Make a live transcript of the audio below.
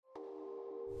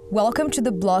Welcome to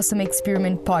the Blossom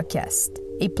Experiment Podcast,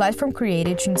 a platform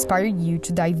created to inspire you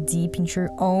to dive deep into your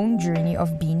own journey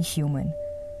of being human.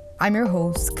 I'm your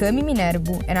host, Cami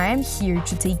Minervo, and I am here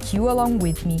to take you along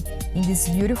with me in this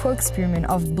beautiful experiment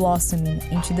of blossoming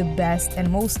into the best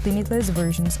and most limitless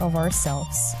versions of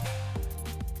ourselves.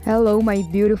 Hello, my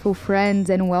beautiful friends,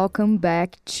 and welcome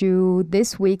back to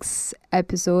this week's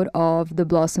episode of the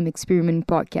Blossom Experiment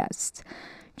Podcast.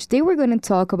 Today we're going to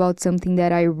talk about something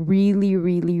that I really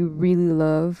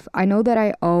love. I know that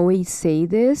I always say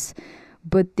this,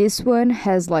 but this one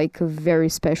has like a very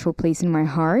special place in my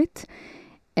heart.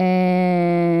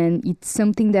 And it's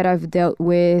something that I've dealt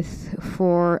with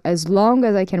for as long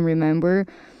as I can remember,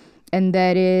 and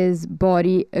that is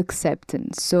body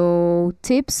acceptance. So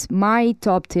my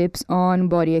top tips on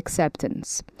body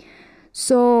acceptance.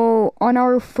 So on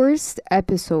our first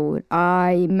episode,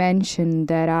 I mentioned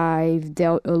that I've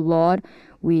dealt a lot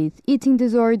with eating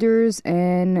disorders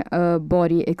and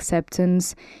body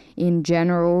acceptance in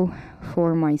general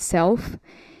for myself.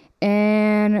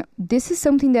 And this is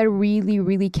something that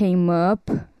really came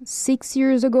up 6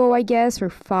 years ago, I guess, or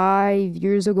 5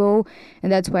 years ago.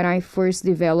 And that's when I first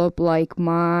developed one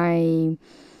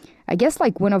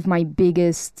of my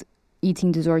biggest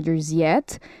eating disorders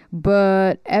yet.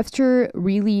 But after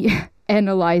really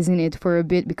analyzing it for a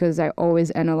bit, because I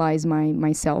always analyze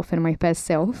myself and my past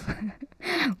self,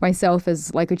 myself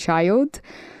as like a child,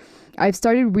 I've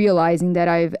started realizing that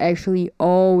I've actually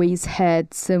always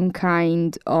had some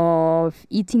kind of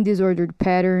eating disordered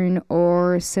pattern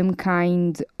or some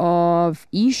kind of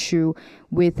issue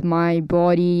with my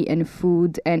body and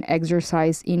food and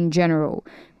exercise in general.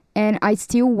 And I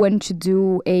still want to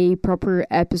do a proper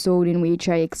episode in which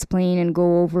I explain and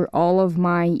go over all of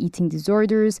my eating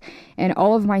disorders and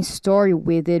all of my story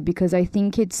with it, because I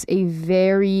think it's a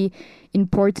very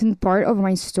important part of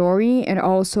my story, and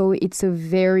also it's a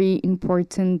very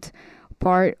important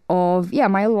part of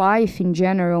my life in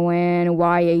general and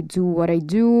why I do what I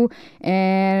do.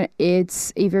 And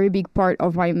it's a very big part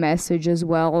of my message as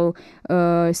well,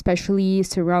 especially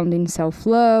surrounding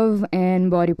self-love and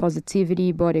body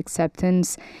positivity, body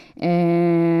acceptance.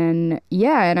 And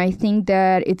I think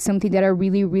that it's something that I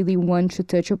really want to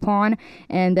touch upon,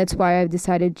 and that's why I've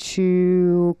decided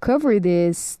to cover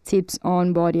these tips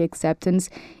on body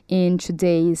acceptance in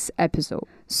today's episode.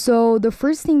 So the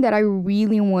first thing that I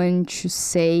really want to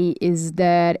say is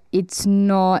that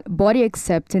body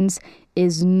acceptance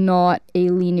is not a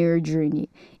linear journey.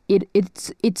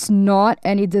 It's not,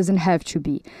 and it doesn't have to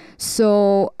be.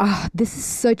 So this is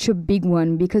such a big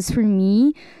one, because for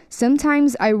me,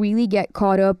 sometimes I really get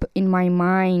caught up in my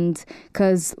mind,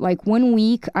 because like 1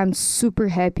 week I'm super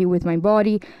happy with my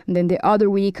body, and then the other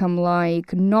week I'm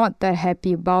like not that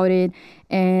happy about it,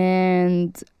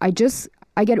 and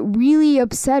I get really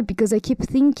upset because I keep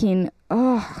thinking,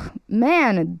 oh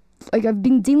man, like I've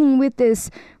been dealing with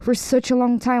this for such a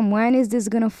long time. When is this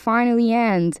gonna finally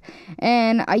end?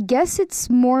 And I guess it's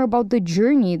more about the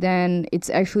journey than it's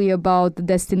actually about the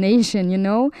destination,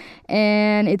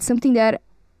 And it's something that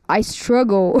I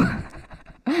struggle.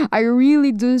 I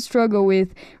really do struggle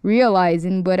with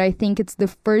realizing, but I think it's the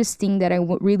first thing that I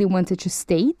really wanted to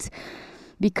state.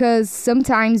 Because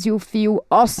sometimes you feel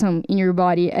awesome in your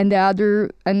body, and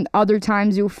other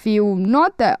times you feel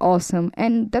not that awesome,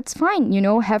 and that's fine.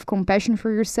 Have compassion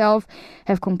for yourself.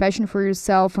 Have compassion for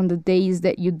yourself on the days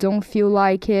that you don't feel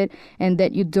like it, and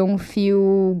that you don't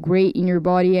feel great in your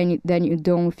body, and then you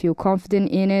don't feel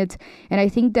confident in it. And I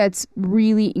think that's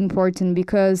really important,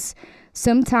 because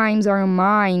sometimes our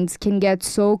minds can get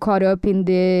so caught up in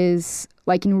this,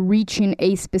 like in reaching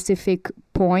a specific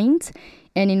point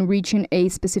and in reaching a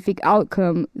specific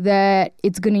outcome, that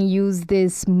it's going to use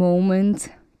this moment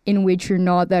in which you're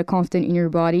not that confident in your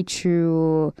body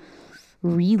to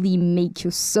really make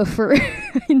you suffer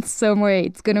in some way.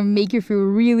 It's going to make you feel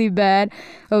really bad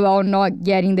about not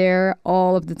getting there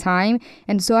all of the time.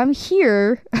 And so I'm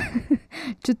here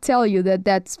to tell you that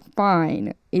that's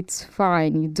fine. It's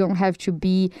fine. You don't have to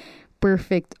be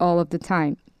perfect all of the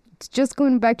time. It's just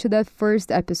going back to that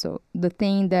first episode, the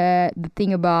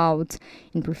thing about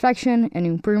imperfection and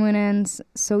impermanence.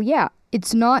 So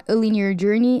it's not a linear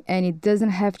journey, and it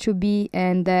doesn't have to be,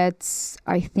 and that's,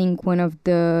 I think, one of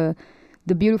the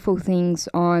beautiful things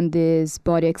on this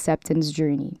body acceptance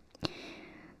journey.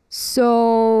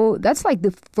 So that's like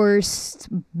the first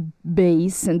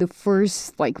base and the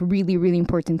first really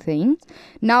important thing.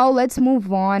 Now let's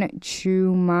move on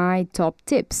to my top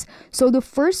tips. So the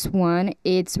first one,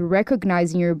 it's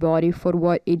recognizing your body for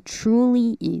what it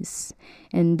truly is,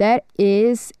 and that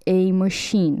is a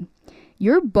machine.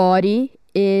 Your body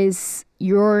is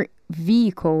your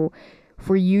vehicle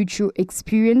for you to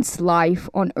experience life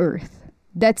on Earth.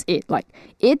 That's it. Like,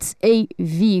 it's a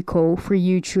vehicle for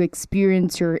you to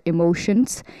experience your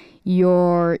emotions,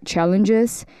 your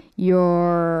challenges,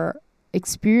 your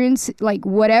experience, like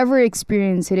whatever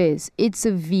experience it is. It's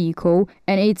a vehicle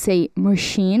and it's a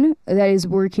machine that is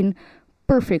working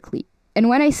perfectly. And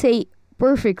when I say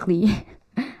perfectly,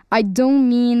 I don't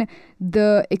mean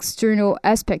the external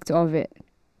aspect of it.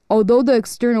 Although the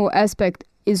external aspect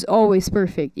is always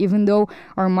perfect, even though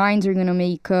our minds are gonna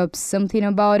make up something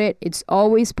about it, it's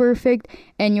always perfect,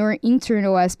 and your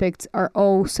internal aspects are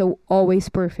also always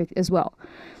perfect as well.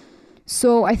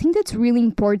 So I think that's really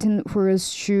important for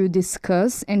us to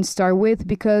discuss and start with,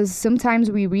 because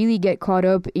sometimes we really get caught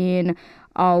up in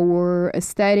our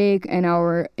aesthetic and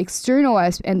our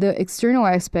and the external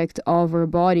aspect of our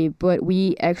body, but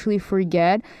we actually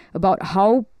forget about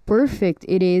how perfect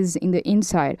it is in the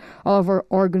inside. All of our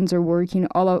organs are working,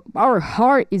 all of our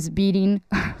heart is beating,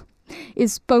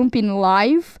 is pumping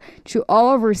life to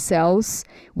all of our cells.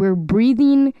 We're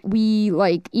breathing, we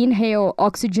like inhale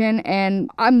oxygen, and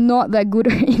I'm not that good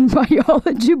in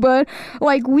biology, but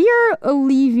like we are a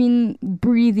living,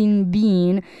 breathing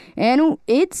being, and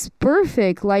it's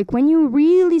perfect. Like when you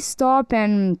really stop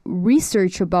and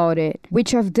research about it,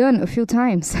 which I've done a few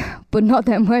times, but not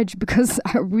that much because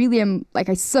I really am, like,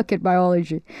 I suck at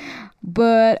biology.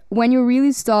 But when you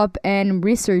really stop and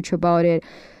research about it,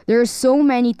 there are so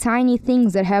many tiny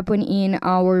things that happen in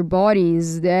our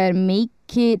bodies that make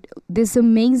it this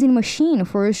amazing machine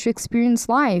for us to experience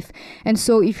life. And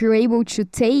so if you're able to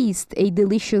taste a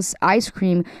delicious ice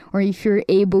cream, or if you're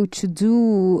able to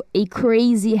do a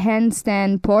crazy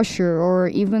handstand posture, or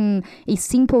even a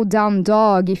simple down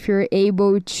dog, if you're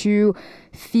able to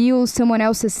feel someone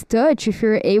else's touch, if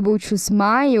you're able to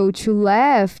smile, to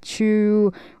laugh,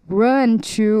 to run,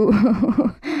 to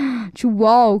to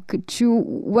walk, to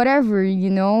whatever,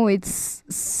 it's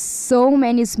so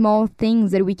many small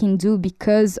things that we can do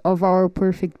because of our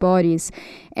perfect bodies.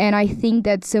 And I think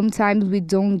that sometimes we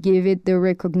don't give it the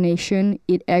recognition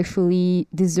it actually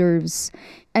deserves.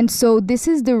 And so this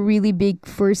is the really big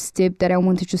first tip that I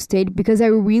wanted to state, because I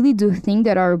really do think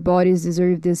that our bodies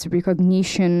deserve this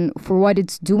recognition for what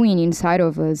it's doing inside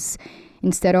of us,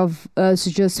 instead of us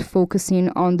just focusing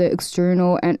on the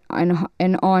external and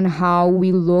on how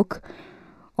we look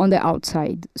on the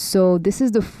outside. So this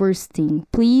is the first thing.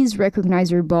 Please recognize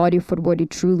your body for what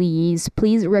it truly is.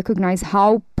 Please recognize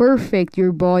how perfect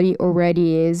your body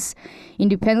already is,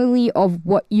 independently of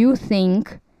what you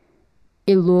think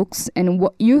it looks and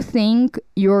what you think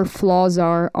your flaws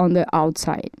are on the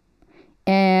outside.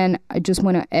 And I just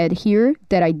want to add here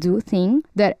that I do think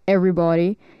that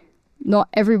everybody, not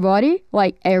everybody,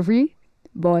 like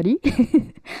everybody,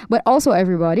 but also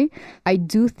everybody, I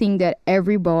do think that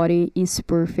everybody is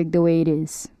perfect the way it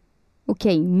is.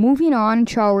 Okay, moving on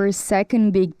to our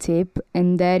second big tip,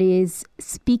 and that is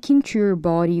speaking to your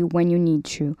body when you need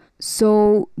to.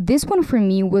 So this one for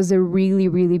me was a really,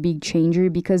 really big changer,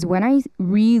 because when I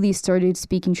really started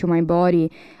speaking to my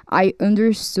body, I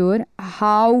understood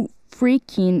how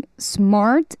freaking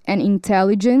smart and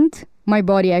intelligent my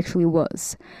body actually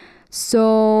was.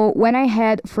 So when I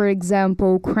had, for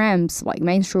example, cramps, like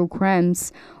menstrual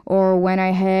cramps, or when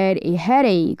I had a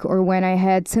headache, or when I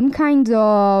had some kind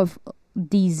of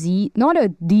disease, not a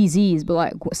disease, but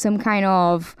like some kind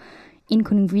of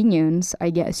inconvenience, I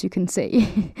guess you can say,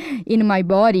 in my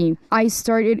body, I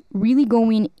started really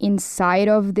going inside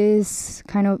of this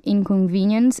kind of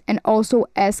inconvenience and also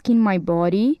asking my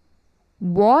body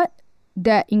what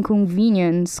that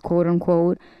inconvenience, quote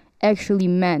unquote, actually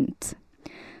meant.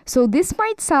 So this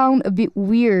might sound a bit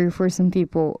weird for some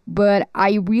people, but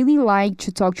I really like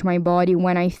to talk to my body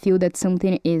when I feel that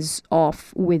something is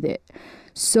off with it.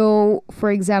 So,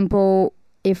 for example,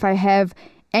 if I have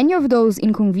any of those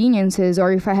inconveniences,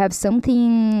 or if I have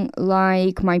something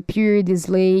like my period is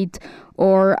late,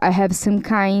 or I have some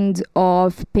kind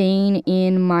of pain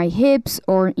in my hips,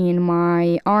 or in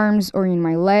my arms, or in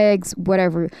my legs,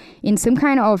 whatever, in some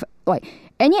kind of like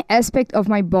any aspect of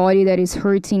my body that is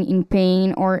hurting, in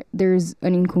pain, or there's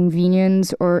an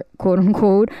inconvenience, or quote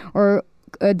unquote, or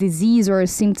a disease or a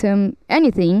symptom,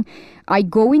 anything, I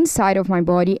go inside of my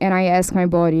body and I ask my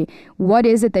body, what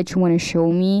is it that you want to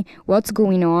show me? What's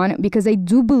going on? Because I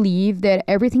do believe that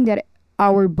everything that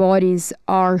our bodies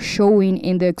are showing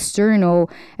in the external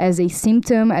as a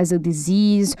symptom, as a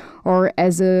disease, or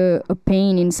as a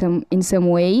pain in some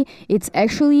way, it's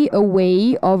actually a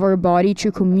way of our body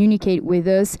to communicate with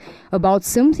us about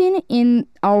something in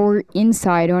our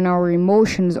inside, on our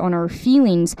emotions, on our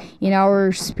feelings, in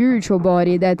our spiritual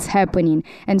body that's happening.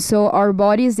 And so our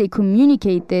bodies, they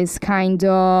communicate this kind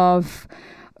of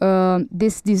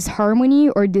this disharmony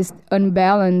or this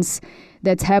unbalance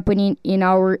that's happening in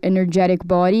our energetic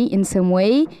body in some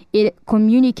way, it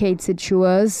communicates it to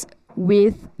us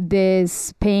with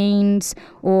these pains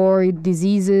or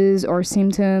diseases or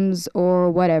symptoms or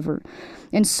whatever.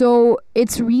 And so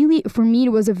it's really, for me, it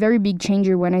was a very big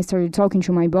changer when I started talking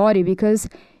to my body, because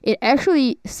it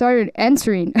actually started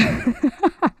answering.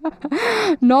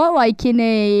 Not like in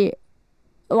a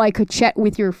chat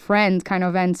with your friend kind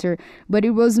of answer, but it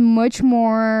was much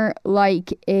more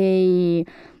like a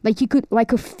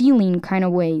feeling kind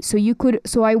of way.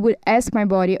 So I would ask my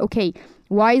body, okay,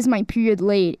 why is my period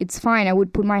late? It's fine. I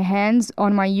would put my hands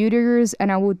on my uterus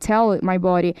and I would tell my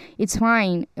body, it's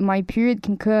fine. My period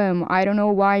can come. I don't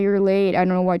know why you're late. I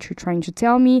don't know what you're trying to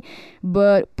tell me,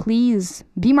 but please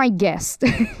be my guest.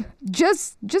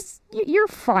 just you're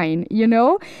fine, you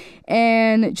know?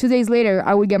 And 2 days later,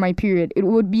 I would get my period. It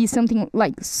would be something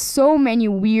like so many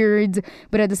weird,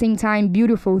 but at the same time,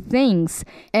 beautiful things.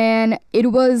 And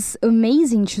it was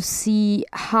amazing to see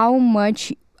how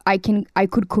much I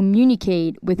could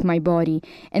communicate with my body,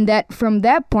 and that from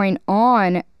that point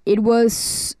on, it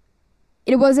was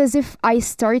as if I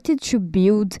started to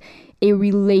build a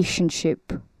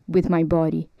relationship with my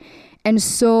body. And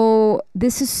so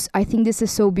I think this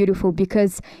is so beautiful,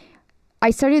 because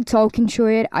I started talking to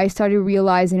it. I started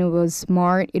realizing it was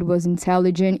smart, it was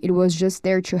intelligent, it was just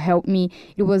there to help me.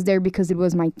 It was there because it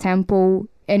was my temple,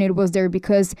 and it was there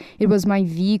because it was my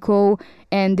vehicle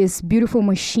and this beautiful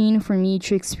machine for me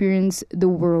to experience the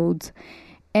world.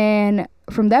 And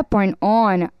from that point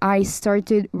on, I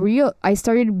started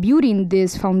building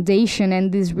this foundation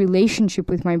and this relationship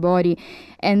with my body.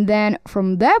 And then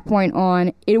from that point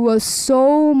on, it was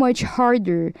so much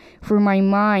harder for my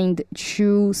mind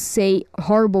to say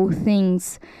horrible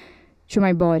things to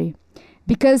my body.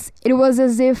 Because it was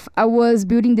as if I was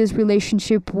building this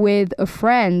relationship with a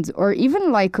friend or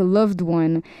even like a loved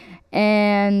one.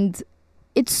 And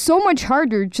it's so much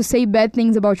harder to say bad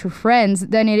things about your friends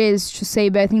than it is to say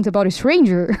bad things about a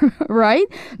stranger, right?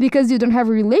 Because you don't have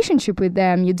a relationship with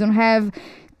them. You don't have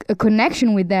a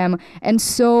connection with them. And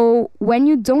so when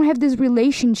you don't have this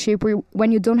relationship, or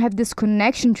when you don't have this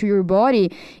connection to your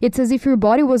body, it's as if your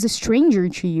body was a stranger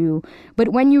to you. But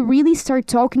when you really start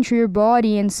talking to your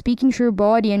body and speaking to your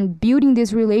body and building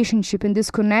this relationship and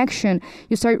this connection,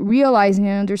 you start realizing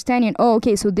and understanding, oh,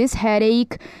 okay, so this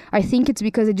headache, I think it's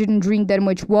because I didn't drink that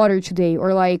much water today.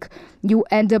 Or like you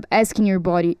end up asking your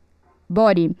body,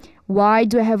 why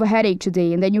do I have a headache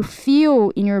today? And then you feel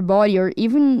in your body, or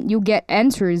even you get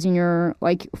answers in your,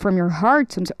 like from your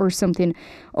heart or something.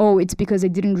 Oh, it's because I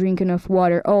didn't drink enough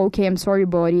water. Oh, okay, I'm sorry,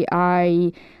 body.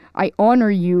 I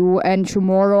honor you, and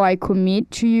tomorrow I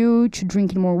commit to you to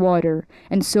drinking more water.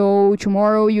 And so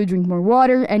tomorrow you drink more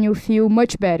water and you feel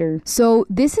much better. So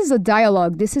this is a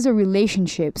dialogue. This is a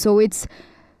relationship. So it's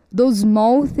those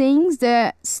small things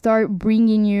that start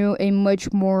bringing you a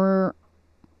much more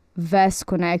vast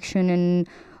connection and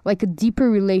like a deeper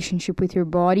relationship with your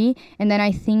body. And then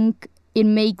I think it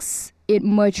makes it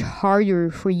much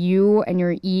harder for you and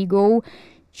your ego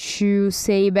to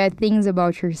say bad things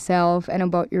about yourself and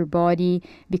about your body,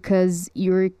 because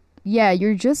you're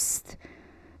just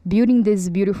building this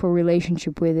beautiful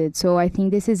relationship with it. So I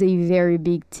think this is a very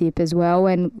big tip as well,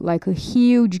 and like a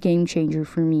huge game changer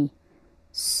for me.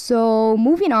 So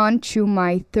moving on to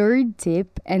my third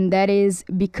tip, and that is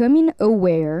becoming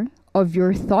aware of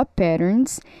your thought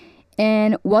patterns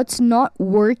and what's not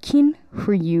working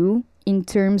for you in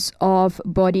terms of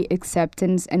body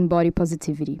acceptance and body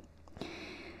positivity.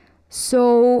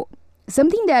 So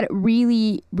something that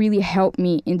really, really helped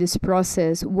me in this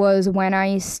process was when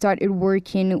I started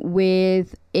working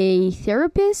with a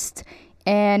therapist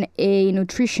and a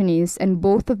nutritionist, and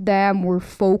both of them were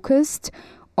focused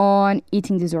on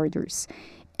eating disorders.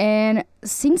 And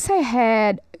since I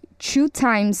had 2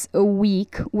 times a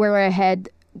week where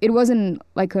it wasn't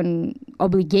like an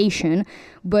obligation,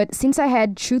 but since I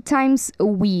had 2 times a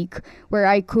week where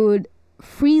I could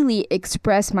freely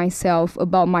express myself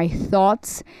about my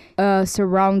thoughts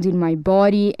surrounding my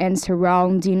body and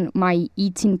surrounding my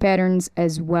eating patterns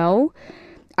as well,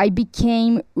 I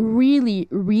became really,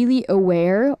 really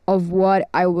aware of what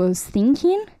I was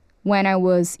thinking when I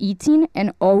was eating,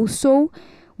 and also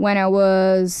when I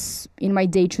was in my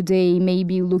day-to-day,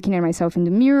 maybe looking at myself in the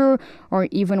mirror, or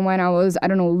even when I was,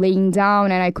 laying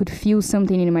down and I could feel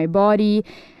something in my body.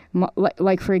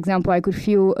 Like for example, I could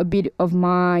feel a bit of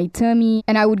my tummy,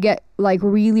 and I would get like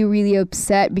really, really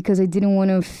upset because I didn't want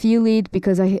to feel it,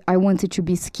 because I wanted to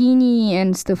be skinny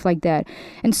and stuff like that.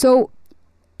 And so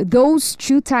those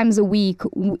 2 times a week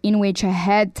in which I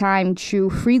had time to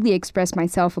freely express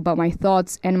myself about my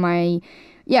thoughts and my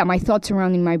my thoughts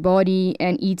surrounding my body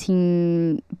and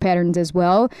eating patterns as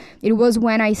well. It was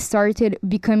when I started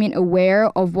becoming aware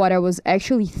of what I was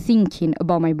actually thinking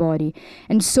about my body.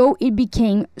 And so it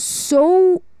became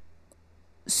so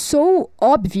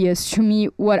obvious to me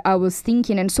what I was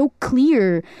thinking, and so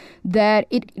clear that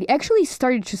it actually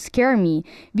started to scare me,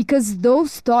 because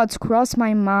those thoughts crossed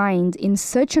my mind in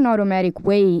such an automatic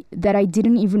way that I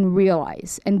didn't even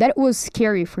realize. And that was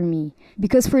scary for me,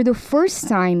 because for the first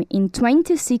time in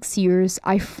 26 years,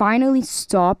 I finally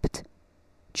stopped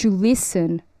to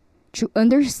listen, to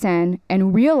understand,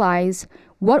 and realize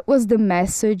what was the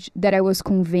message that I was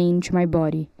conveying to my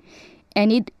body.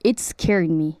 And it scared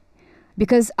me.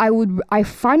 Because I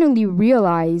finally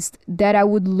realized that I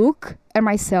would look at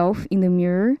myself in the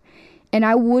mirror and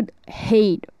I would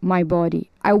hate my body.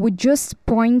 I would just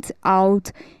point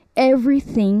out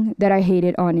everything that I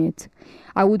hated on it.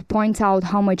 I would point out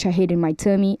how much I hated my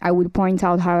tummy. I would point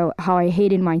out how I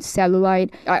hated my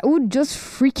cellulite. I would just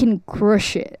freaking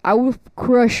crush it. I would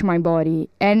crush my body.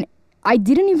 And I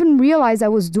didn't even realize I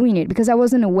was doing it because I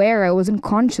wasn't aware. I wasn't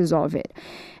conscious of it.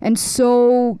 And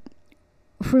so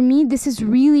for me, this is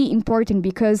really important,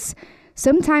 because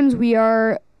sometimes we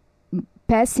are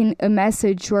passing a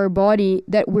message to our body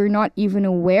that we're not even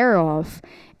aware of.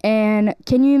 And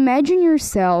can you imagine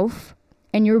yourself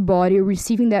and your body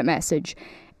receiving that message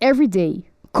every day,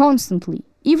 constantly,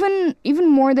 even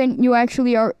more than you're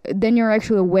actually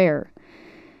aware?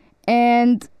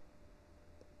 And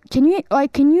can you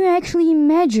actually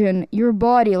imagine your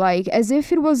body like as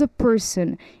if it was a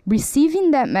person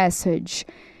receiving that message?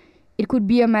 It could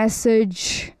be a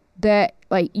message that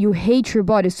like you hate your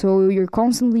body, so you're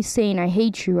constantly saying, I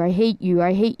hate you, I hate you,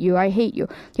 I hate you, I hate you.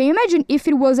 Can you imagine if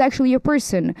it was actually a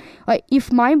person? Like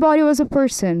if my body was a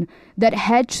person that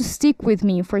had to stick with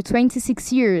me for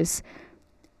 26 years,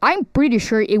 I'm pretty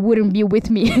sure it wouldn't be with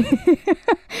me.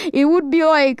 It would be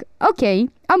like, okay,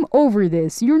 I'm over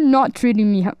this. You're not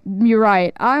treating me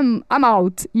right. I'm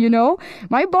out, you know?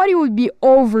 My body would be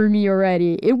over me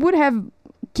already. It would have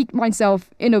kicked myself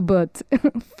in a butt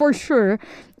for sure,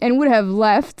 and would have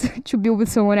left to be with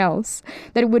someone else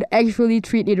that would actually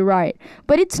treat it right.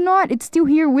 But it's not. It's still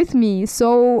here with me.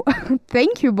 So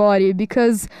thank you, body,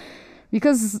 because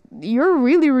you're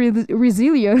really, really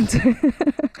resilient.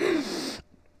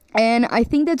 And I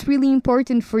think that's really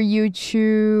important for you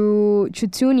to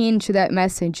tune into that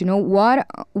message. You know,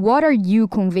 what are you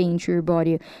conveying to your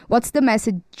body? What's the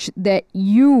message that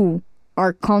you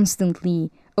are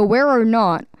constantly, aware or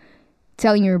not,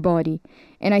 telling your body?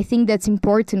 And I think that's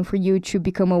important for you to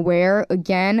become aware.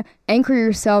 Again, anchor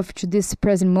yourself to this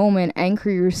present moment.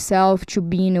 Anchor yourself to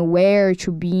being aware,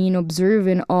 to being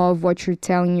observant of what you're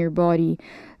telling your body.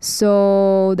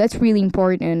 So that's really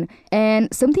important.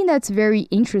 And something that's very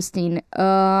interesting,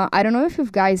 I don't know if you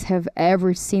guys have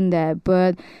ever seen that,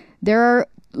 but there are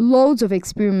loads of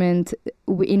experiments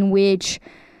in which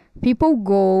people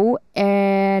go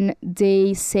and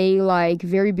they say like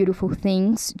very beautiful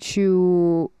things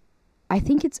to, I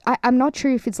think I'm not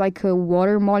sure if it's like a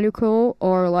water molecule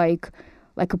or like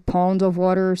a pond of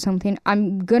water or something.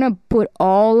 I'm gonna put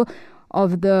all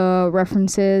of the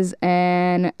references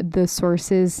and the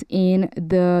sources in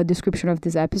the description of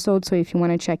this episode. So if you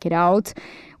want to check it out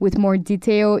with more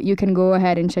detail, you can go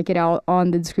ahead and check it out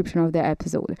on the description of the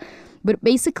episode. But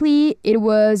basically, it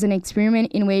was an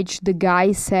experiment in which the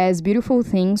guy says beautiful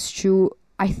things to,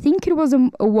 I think it was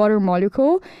a water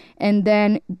molecule, and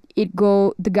then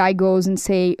the guy goes and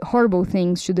say horrible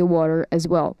things to the water as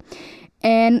well.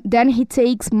 And then he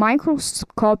takes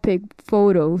microscopic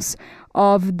photos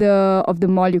of the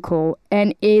molecule,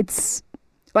 and it's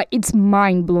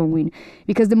mind-blowing,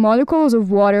 because the molecules of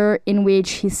water in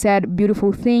which he said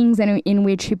beautiful things and in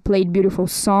which he played beautiful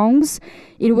songs,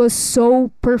 it was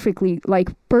so perfect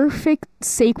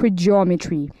sacred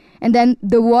geometry. And then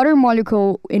the water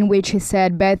molecule in which he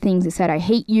said bad things, he said, I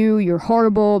hate you, you're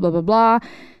horrible, blah blah blah,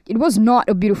 it was not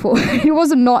a beautiful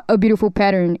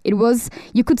pattern. It was,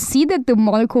 you could see that the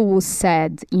molecule was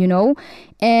sad, you know?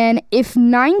 And if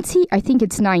 90 or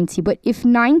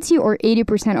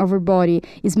 80% of our body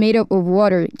is made up of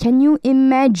water, can you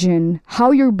imagine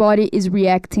how your body is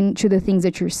reacting to the things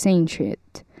that you're saying to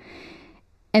it?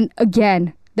 And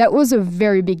again, that was a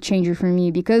very big changer for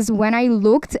me, because when I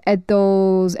looked at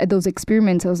those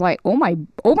experiments, I was like, oh my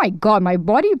God, my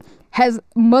body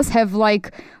must have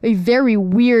like a very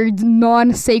weird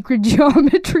non-sacred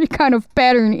geometry kind of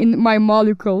pattern in my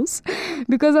molecules,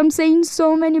 because I'm saying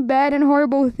so many bad and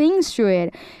horrible things to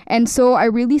it. And so I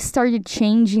really started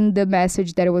changing the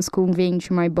message that I was conveying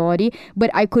to my body, but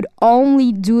I could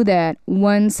only do that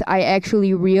once I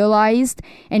actually realized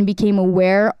and became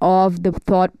aware of the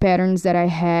thought patterns that I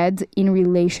had in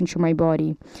relation to my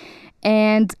body.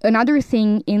 And another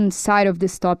thing inside of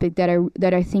this topic that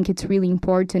I think it's really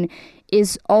important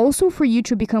is also for you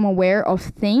to become aware of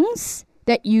things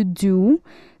that you do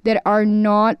that are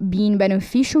not being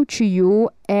beneficial to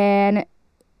you and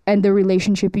the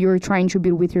relationship you're trying to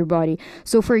build with your body.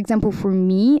 So for example, for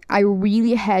me, I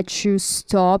really had to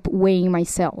stop weighing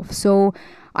myself. So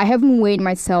I haven't weighed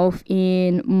myself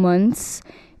in months,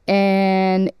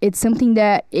 and it's something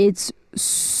that it's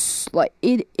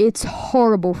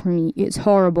horrible for me. It's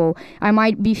horrible. I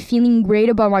might be feeling great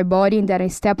about my body and that I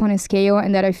step on a scale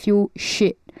and that I feel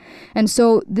shit. And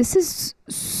so this is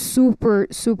super,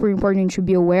 super important to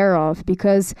be aware of,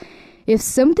 because if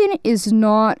something is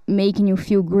not making you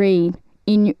feel great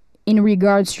in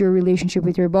regards to your relationship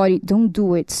with your body, don't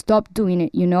do it. Stop doing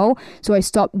it, So I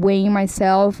stopped weighing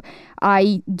myself.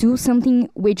 I do something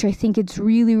which I think it's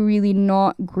really, really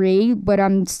not great, but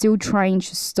I'm still trying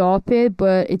to stop it,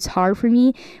 but it's hard for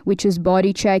me, which is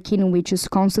body checking, which is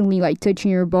constantly like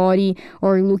touching your body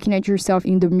or looking at yourself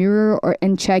in the mirror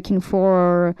and checking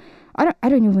for... I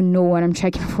don't even know what I'm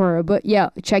checking for, but yeah,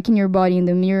 checking your body in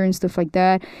the mirror and stuff like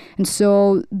that. And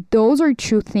so those are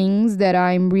two things that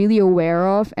I'm really aware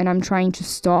of and I'm trying to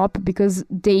stop, because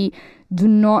they do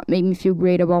not make me feel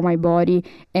great about my body.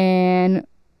 And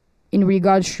in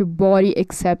regards to body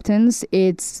acceptance,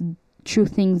 it's two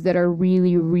things that are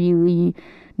really, really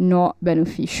not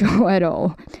beneficial at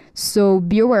all. So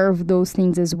be aware of those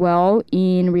things as well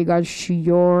in regards to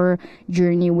your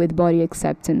journey with body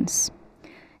acceptance.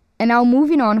 And now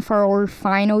moving on for our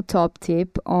final top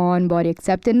tip on body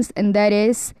acceptance, and that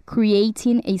is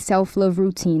creating a self-love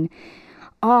routine.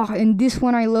 And this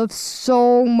one I love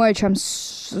so much. I'm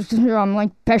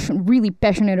like really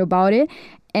passionate about it,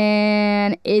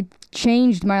 and it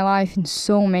changed my life in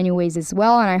so many ways as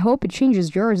well, and I hope it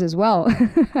changes yours as well.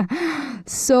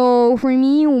 So for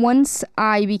me, once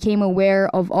I became aware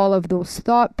of all of those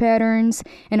thought patterns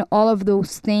and all of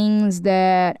those things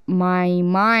that my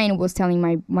mind was telling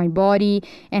my body,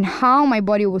 and how my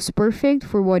body was perfect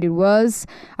for what it was,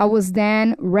 I was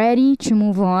then ready to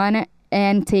move on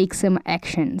and take some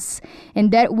actions.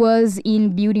 And that was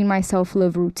in building my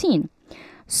self-love routine.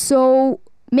 So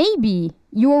maybe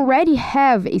you already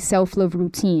have a self-love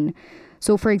routine.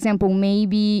 So for example,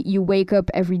 maybe you wake up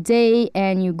every day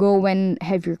and you go and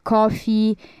have your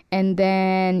coffee, and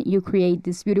then you create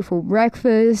this beautiful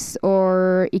breakfast,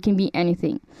 or it can be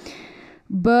anything.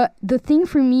 But the thing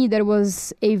for me that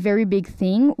was a very big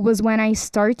thing was when I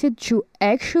started to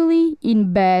actually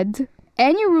embed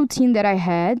any routine that I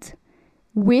had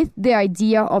with the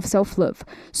idea of self-love.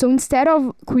 So instead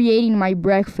of creating my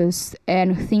breakfast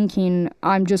and thinking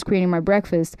I'm just creating my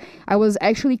breakfast, I was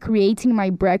actually creating my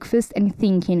breakfast and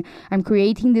thinking I'm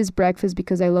creating this breakfast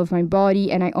because I love my body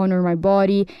and I honor my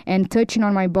body, and touching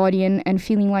on my body and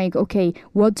feeling like, okay,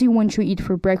 what do you want to eat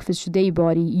for breakfast today,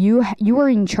 body? You are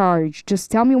in charge. Just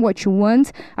tell me what you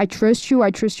want. I trust you.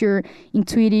 I trust your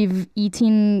intuitive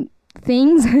eating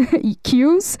things,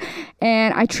 cues,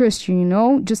 and I trust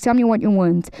you, just tell me what you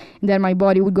want. And then my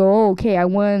body would go, oh, okay, I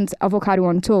want avocado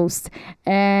on toast,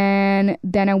 and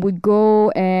then I would go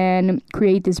and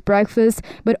create this breakfast,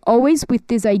 but always with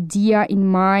this idea in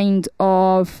mind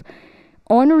of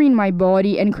honoring my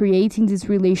body and creating this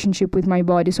relationship with my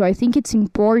body. So I think it's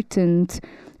important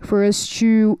for us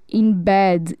to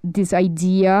embed this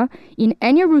idea in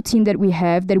any routine that we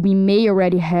have, that we may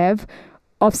already have,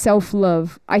 of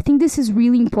self-love. I think this is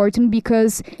really important,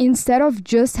 because instead of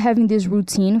just having this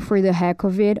routine for the heck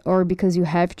of it, or because you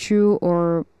have to,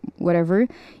 or whatever,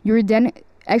 you're then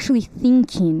actually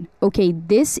thinking, okay,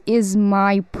 this is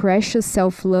my precious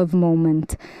self-love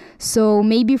moment. So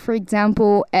maybe, for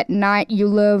example, at night you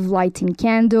love lighting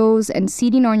candles and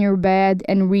sitting on your bed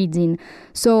and reading.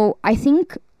 So I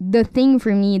think the thing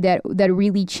for me that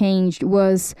really changed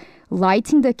was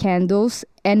lighting the candles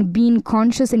and being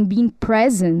conscious and being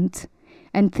present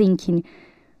and thinking,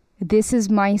 this is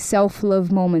my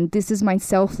self-love moment. This is my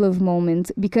self-love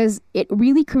moment, because it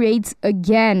really creates,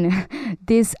 again,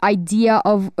 this idea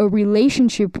of a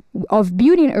relationship, of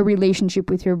building a relationship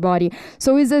with your body.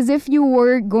 So it's as if you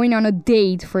were going on a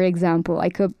date, for example,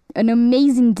 like an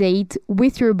amazing date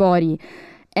with your body.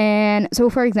 And so,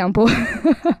 for example,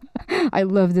 I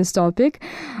love this topic.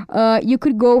 You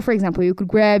could go, for example, you could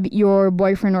grab your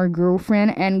boyfriend or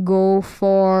girlfriend and go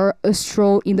for a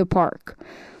stroll in the park.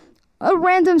 A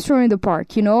random stroll in the park,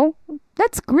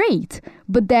 That's great.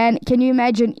 But then, can you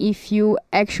imagine if you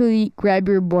actually grab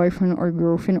your boyfriend or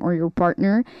girlfriend or your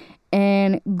partner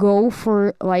and go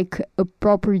for like a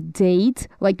proper date,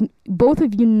 like both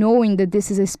of you knowing that this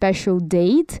is a special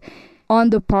date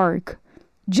on the park?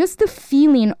 Just the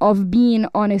feeling of being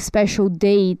on a special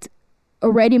date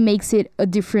already makes it a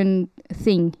different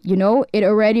thing, It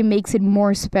already makes it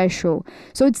more special.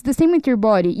 So it's the same with your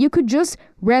body. You could just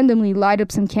randomly light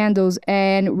up some candles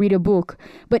and read a book.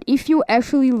 But if you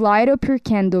actually light up your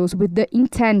candles with the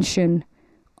intention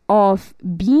of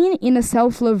being in a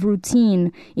self-love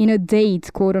routine, in a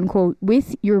date, quote unquote,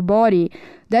 with your body,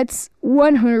 that's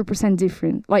 100%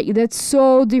 different. Like, that's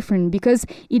so different because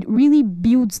it really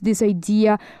builds this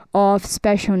idea of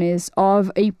specialness,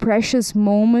 of a precious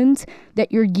moment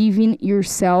that you're giving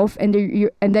yourself and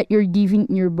that you're giving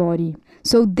your body.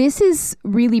 So this is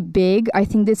really big. I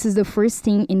think this is the first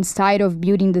thing inside of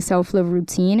building the self-love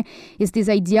routine, is this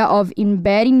idea of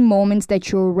embedding moments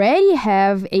that you already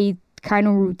have a kind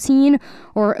of routine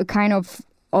or a kind of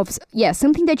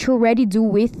something that you already do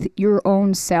with your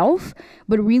own self,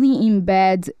 but really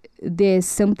embed this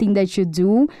something that you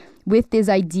do with this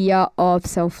idea of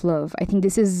self-love. I think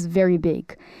this is very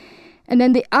big. And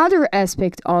then the other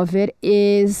aspect of it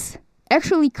is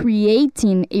actually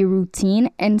creating a routine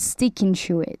and sticking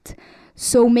to it.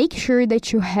 So make sure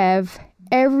that you have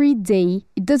every day,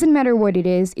 it doesn't matter what it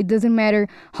is, it doesn't matter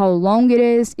how long it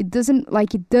is, it doesn't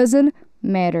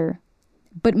matter.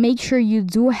 But make sure you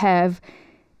do have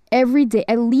every day,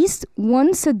 at least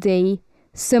once a day,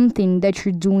 something that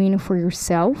you're doing for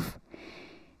yourself,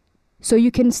 so you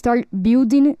can start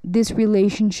building this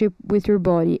relationship with your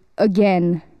body.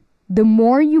 Again, the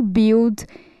more you build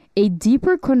a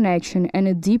deeper connection and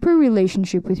a deeper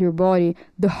relationship with your body,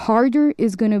 the harder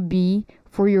it's going to be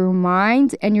for your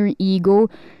mind and your ego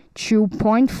to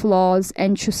point flaws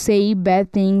and to say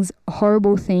bad things,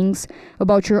 horrible things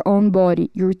about your own body,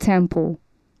 your temple,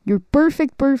 your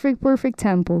perfect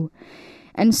temple.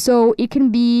 And so it can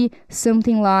be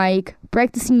something like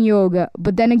practicing yoga,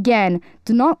 but then again,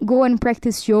 do not go and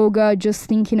practice yoga just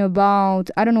thinking about,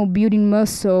 building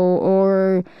muscle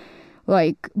or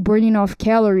like burning off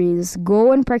calories.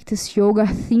 Go and practice yoga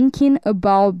thinking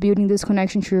about building this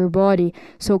connection to your body.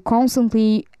 So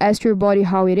constantly ask your body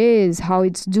how it is, how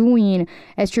it's doing.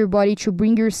 Ask your body to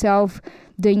bring yourself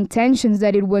the intentions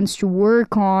that it wants to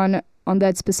work on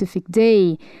that specific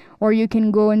day. Or you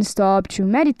can go and stop to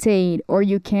meditate, or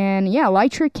you can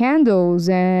light your candles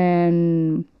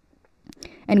and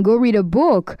go read a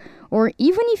book. Or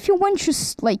even if you want to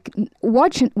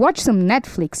watch some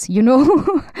Netflix,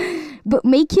 but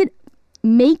make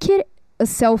it a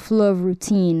self-love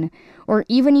routine. Or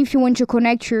even if you want to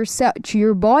connect yourself to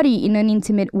your body in an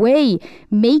intimate way,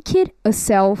 make it a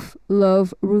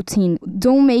self-love routine.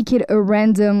 Don't make it a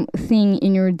random thing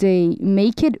in your day.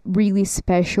 Make it really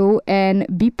special and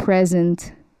be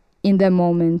present in that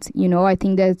moment. I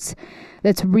think that's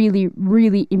really,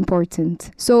 really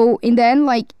important. So in the end,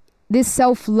 this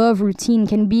self-love routine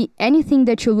can be anything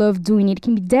that you love doing. It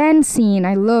can be dancing.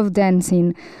 I love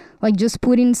dancing. Just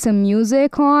putting some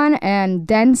music on and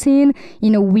dancing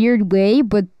in a weird way,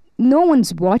 but no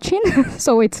one's watching,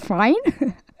 so it's fine.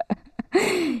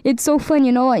 It's so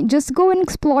fun, just go and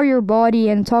explore your body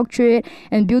and talk to it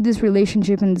and build this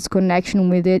relationship and this connection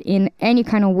with it in any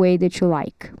kind of way that you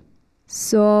like.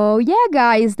 So yeah,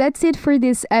 guys, that's it for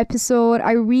this episode.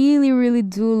 I really, really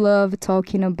do love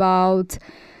talking about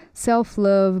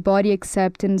self-love, body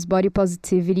acceptance, body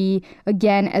positivity.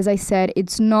 Again, as I said,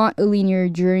 it's not a linear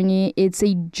journey. It's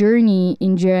a journey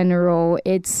in general.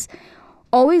 It's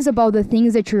always about the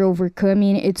things that you're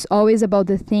overcoming. It's always about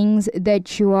the things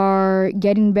that you are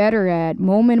getting better at,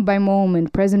 moment by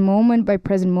moment, present moment by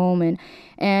present moment.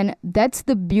 And that's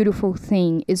the beautiful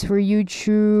thing, is for you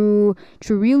to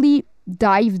really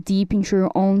dive deep into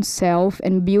your own self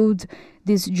and build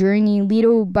this journey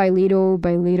little by little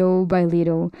by little by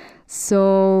little.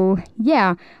 So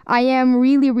yeah, I am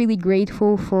really, really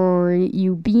grateful for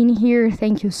you being here.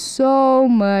 Thank you so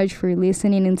much for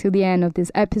listening until the end of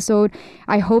this episode.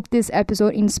 I hope this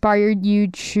episode inspired you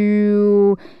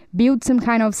to build some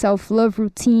kind of self-love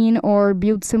routine or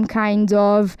build some kind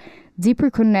of deeper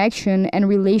connection and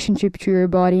relationship to your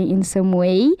body in some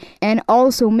way. And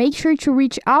also make sure to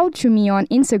reach out to me on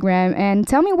Instagram and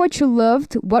tell me what you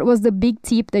loved, what was the big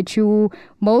tip that you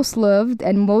most loved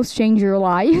and most changed your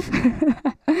life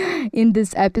in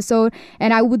this episode.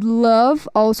 And I would love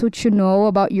also to know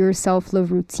about your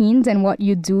self-love routines and what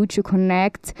you do to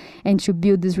connect and to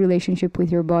build this relationship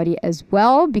with your body as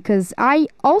well, because I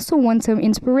also want some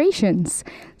inspirations.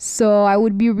 So I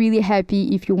would be really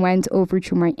happy if you went over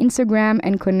to my Instagram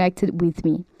and connected with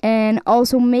me. And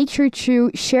also make sure to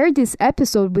share this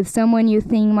episode with someone you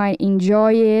think might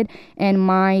enjoy it and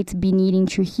might be needing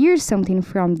to hear something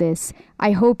from this.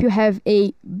 I hope you have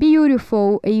a very,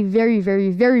 very,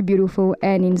 very beautiful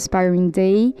and inspiring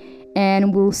day.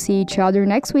 And we'll see each other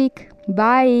next week.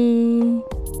 Bye!